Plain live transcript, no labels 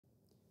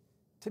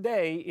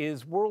Today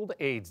is World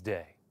AIDS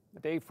Day, a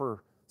day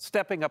for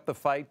stepping up the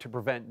fight to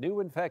prevent new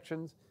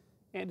infections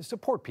and to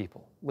support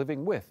people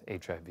living with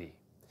HIV.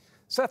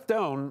 Seth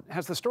Doane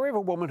has the story of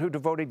a woman who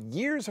devoted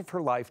years of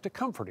her life to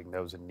comforting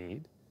those in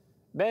need,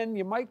 men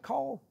you might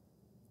call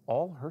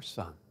all her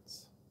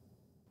sons.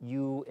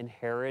 You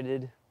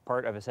inherited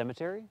part of a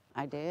cemetery?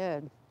 I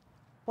did.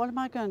 What am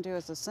I going to do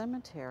as a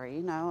cemetery?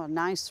 You know, a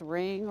nice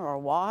ring or a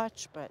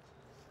watch, but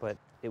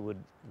it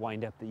would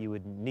wind up that you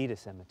would need a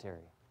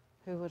cemetery.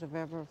 who would have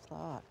ever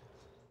thought?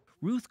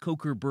 Ruth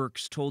Coker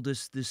Burks told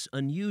us this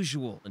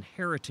unusual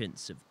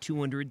inheritance of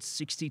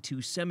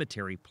 262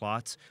 cemetery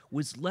plots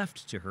was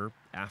left to her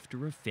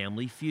after a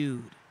family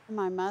feud.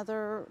 My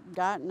mother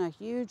got in a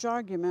huge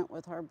argument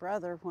with her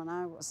brother when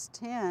I was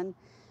 10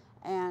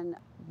 and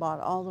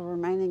bought all the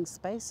remaining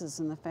spaces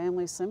in the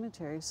family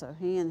cemetery so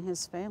he and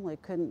his family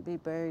couldn't be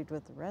buried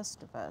with the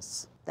rest of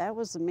us. That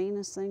was the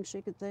meanest thing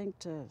she could think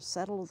to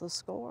settle the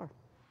score.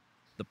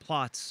 The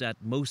plots sat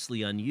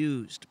mostly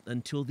unused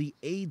until the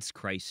AIDS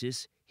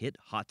crisis hit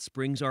Hot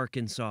Springs,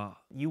 Arkansas.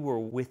 You were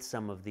with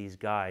some of these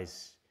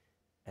guys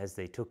as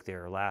they took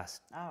their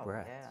last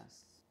breaths.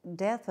 Yes.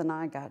 Death and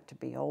I got to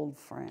be old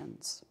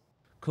friends.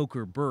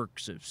 Coker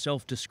Burks, a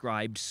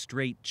self-described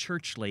straight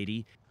church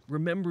lady,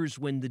 remembers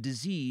when the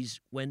disease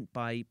went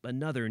by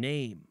another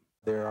name.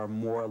 There are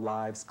more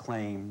lives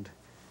claimed,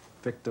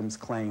 victims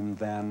claimed,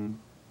 than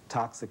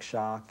toxic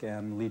shock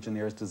and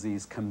Legionnaire's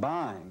disease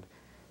combined.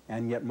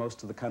 And yet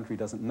most of the country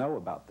doesn't know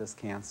about this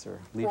cancer.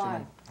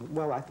 Why?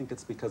 Well, I think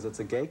it's because it's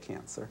a gay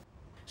cancer.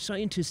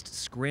 Scientists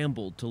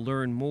scrambled to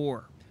learn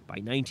more. By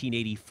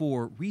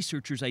 1984,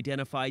 researchers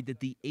identified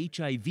that the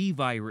HIV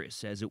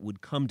virus, as it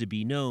would come to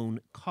be known,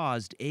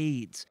 caused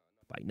AIDS.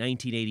 By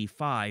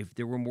 1985,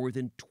 there were more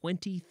than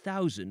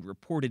 20,000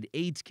 reported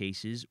AIDS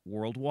cases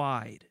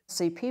worldwide.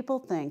 See, people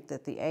think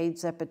that the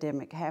AIDS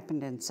epidemic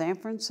happened in San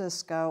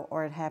Francisco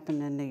or it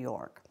happened in New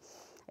York.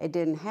 It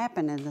didn't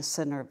happen in the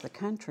center of the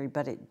country,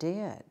 but it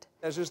did.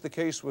 As is the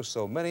case with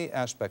so many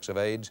aspects of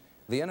AIDS,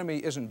 the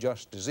enemy isn't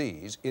just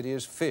disease, it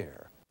is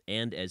fear.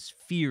 And as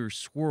fear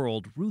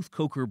swirled, Ruth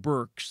Coker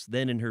Burks,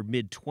 then in her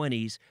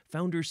mid-20s,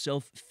 found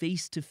herself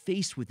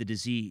face-to-face with the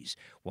disease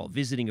while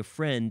visiting a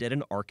friend at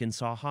an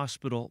Arkansas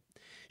hospital.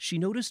 She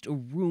noticed a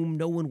room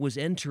no one was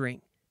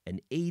entering. An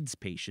AIDS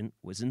patient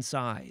was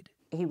inside.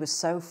 He was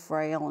so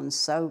frail and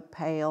so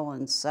pale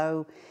and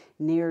so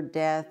near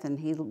death, and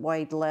he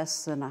weighed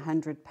less than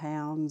 100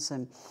 pounds,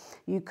 and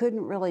you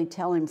couldn't really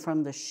tell him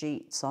from the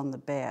sheets on the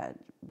bed.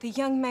 The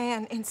young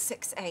man in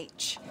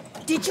 6H.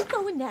 Did you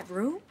go in that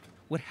room?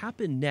 What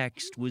happened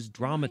next was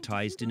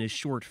dramatized in a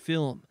short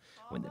film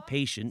when the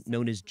patient,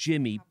 known as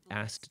Jimmy,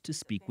 asked to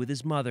speak with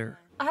his mother.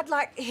 I'd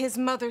like his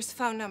mother's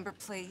phone number,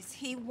 please.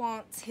 He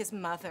wants his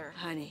mother.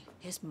 Honey,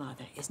 his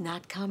mother is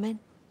not coming.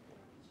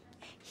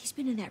 He's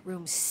been in that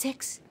room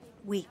 6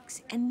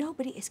 weeks, and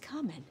nobody is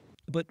coming.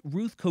 But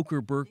Ruth Coker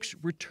Burks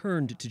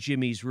returned to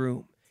Jimmy's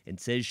room and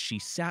says she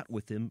sat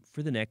with him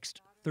for the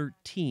next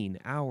 13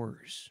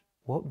 hours.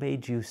 What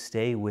made you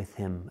stay with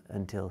him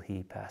until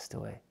he passed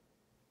away?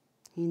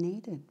 He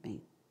needed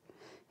me.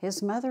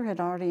 His mother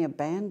had already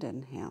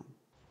abandoned him.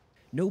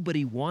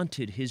 Nobody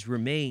wanted his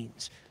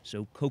remains,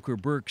 so Coker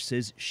Burks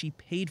says she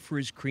paid for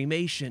his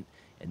cremation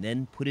and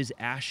then put his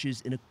ashes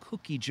in a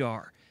cookie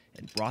jar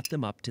and brought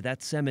them up to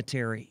that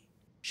cemetery.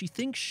 She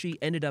thinks she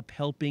ended up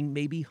helping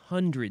maybe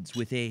hundreds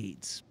with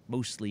AIDS,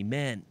 mostly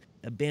men,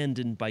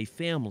 abandoned by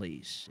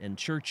families and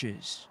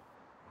churches.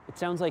 It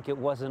sounds like it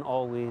wasn't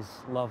always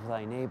love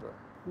thy neighbor.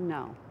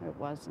 No, it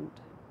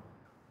wasn't.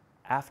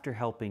 After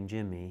helping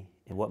Jimmy,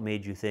 and what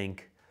made you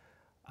think,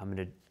 I'm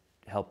going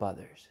to help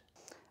others?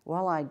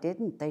 Well, I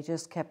didn't. They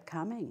just kept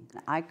coming.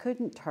 I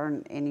couldn't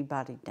turn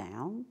anybody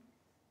down.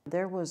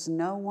 There was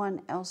no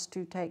one else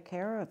to take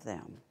care of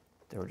them.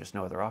 There were just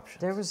no other options.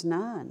 There was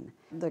none.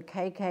 The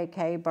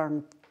KKK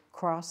burned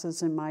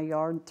crosses in my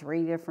yard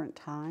 3 different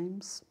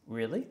times.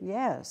 Really?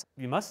 Yes.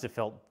 You must have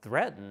felt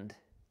threatened.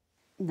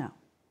 No.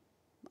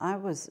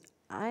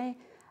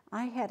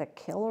 I had a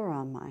killer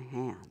on my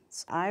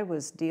hands. I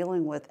was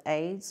dealing with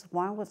AIDS.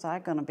 Why was I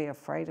going to be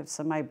afraid of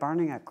somebody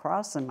burning a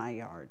cross in my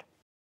yard?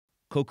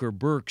 Coker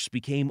Burks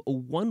became a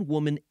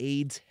one-woman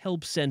AIDS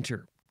help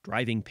center,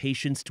 driving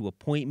patients to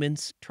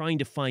appointments, trying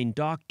to find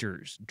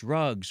doctors,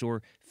 drugs,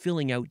 or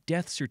filling out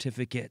death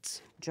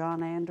certificates.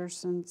 John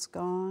Anderson's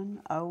gone,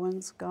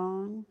 Owen's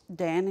gone,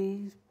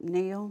 Danny,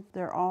 Neil,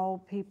 they're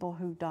all people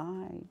who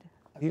died.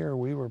 Here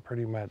we were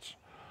pretty much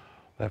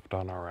left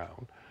on our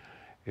own.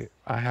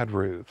 I had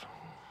Ruth.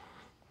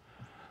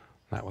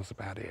 That was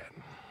about it.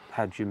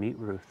 How'd you meet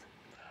Ruth?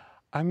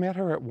 I met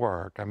her at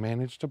work. I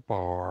managed a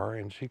bar,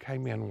 and she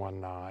came in one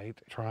night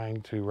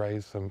trying to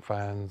raise some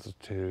funds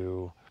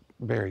to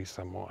bury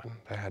someone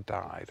that had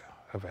died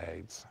of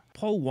AIDS.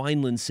 Paul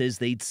Wineland says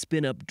they'd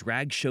spin up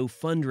drag show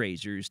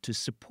fundraisers to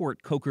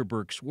support Coker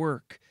Burks'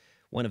 work.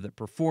 One of the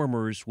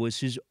performers was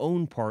his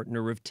own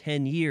partner of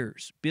 10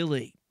 years,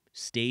 Billy.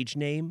 Stage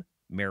name,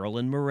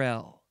 Marilyn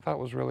Morell. I thought it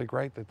was really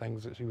great, the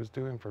things that she was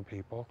doing for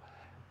people.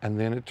 And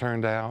then it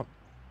turned out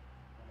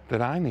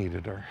that I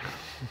needed her.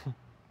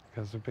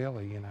 because of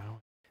Billy, you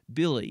know.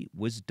 Billy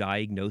was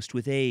diagnosed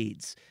with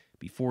AIDS.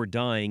 Before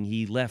dying,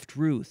 he left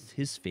Ruth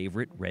his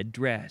favorite red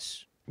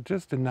dress.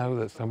 Just to know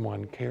that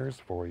someone cares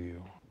for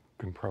you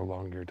can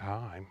prolong your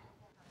time.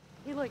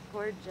 You look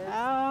gorgeous.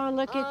 Oh,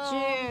 look at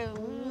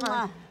you.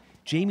 Mwah.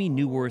 Jamie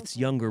Newworth's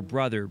younger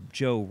brother,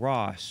 Joe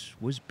Ross,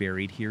 was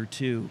buried here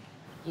too.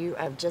 You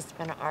have just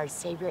been our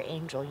savior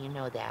angel, you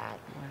know that.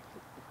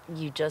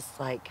 You just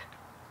like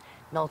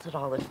melted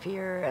all the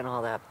fear and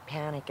all that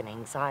panic and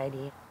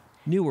anxiety.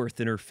 Newworth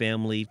and her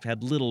family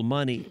had little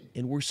money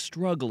and were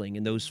struggling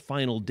in those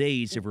final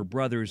days of her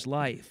brother's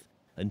life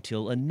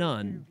until a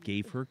nun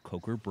gave her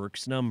Coker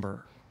Burks'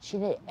 number. She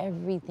did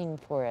everything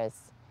for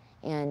us,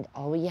 and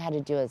all we had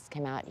to do is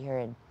come out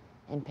here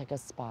and pick a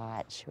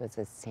spot. She was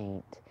a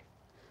saint.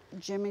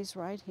 Jimmy's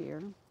right here.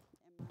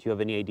 Do you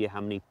have any idea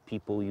how many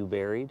people you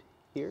buried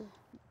here?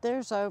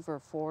 There's over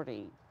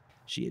 40.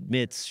 She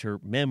admits her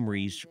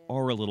memories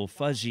are a little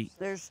fuzzy,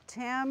 There's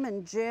Tim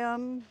and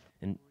Jim.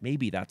 and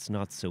maybe that's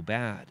not so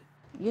bad.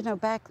 You know,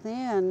 back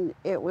then,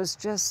 it was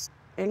just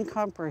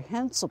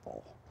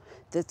incomprehensible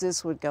that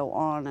this would go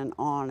on and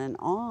on and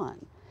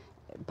on.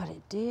 But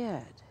it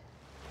did.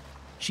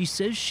 She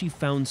says she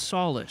found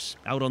solace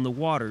out on the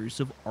waters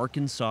of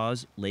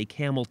Arkansas's Lake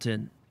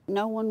Hamilton.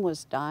 No one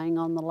was dying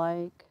on the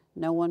lake.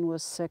 No one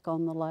was sick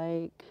on the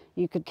lake.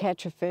 You could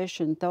catch a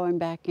fish and throw him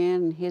back in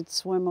and he'd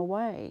swim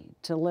away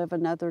to live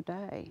another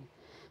day.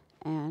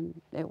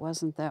 And it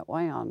wasn't that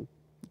way on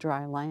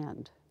dry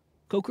land.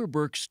 Coker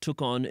Burks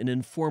took on an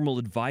informal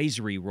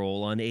advisory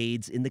role on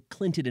AIDS in the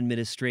Clinton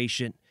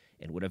administration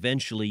and would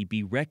eventually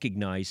be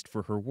recognized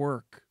for her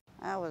work.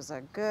 That was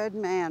a good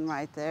man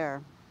right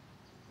there.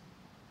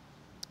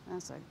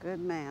 That's a good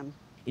man.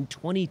 In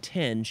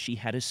 2010, she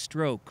had a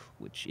stroke,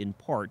 which in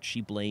part she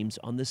blames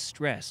on the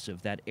stress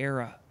of that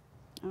era.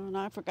 Oh, and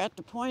I forgot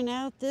to point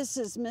out, this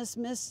is Miss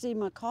Misty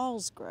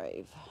McCall's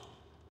grave.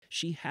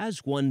 She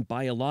has one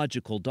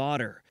biological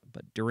daughter,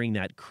 but during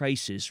that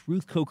crisis,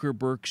 Ruth Coker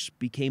Burks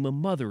became a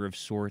mother of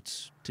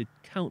sorts to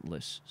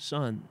countless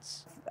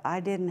sons. I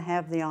didn't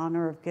have the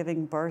honor of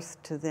giving birth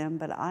to them,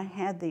 but I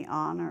had the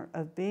honor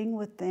of being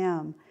with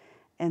them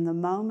in the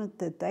moment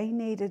that they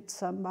needed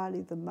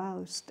somebody the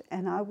most.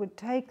 And I would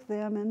take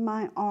them in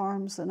my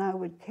arms and I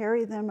would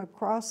carry them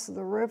across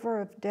the river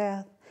of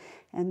death.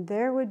 And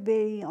there would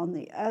be on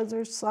the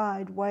other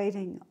side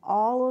waiting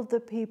all of the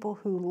people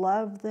who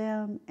loved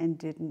them and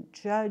didn't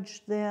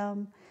judge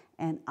them.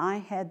 And I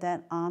had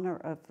that honor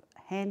of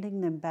handing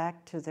them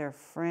back to their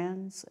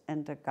friends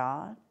and to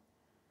God.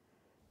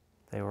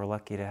 They were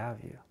lucky to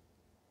have you.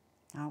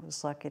 I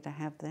was lucky to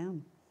have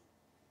them.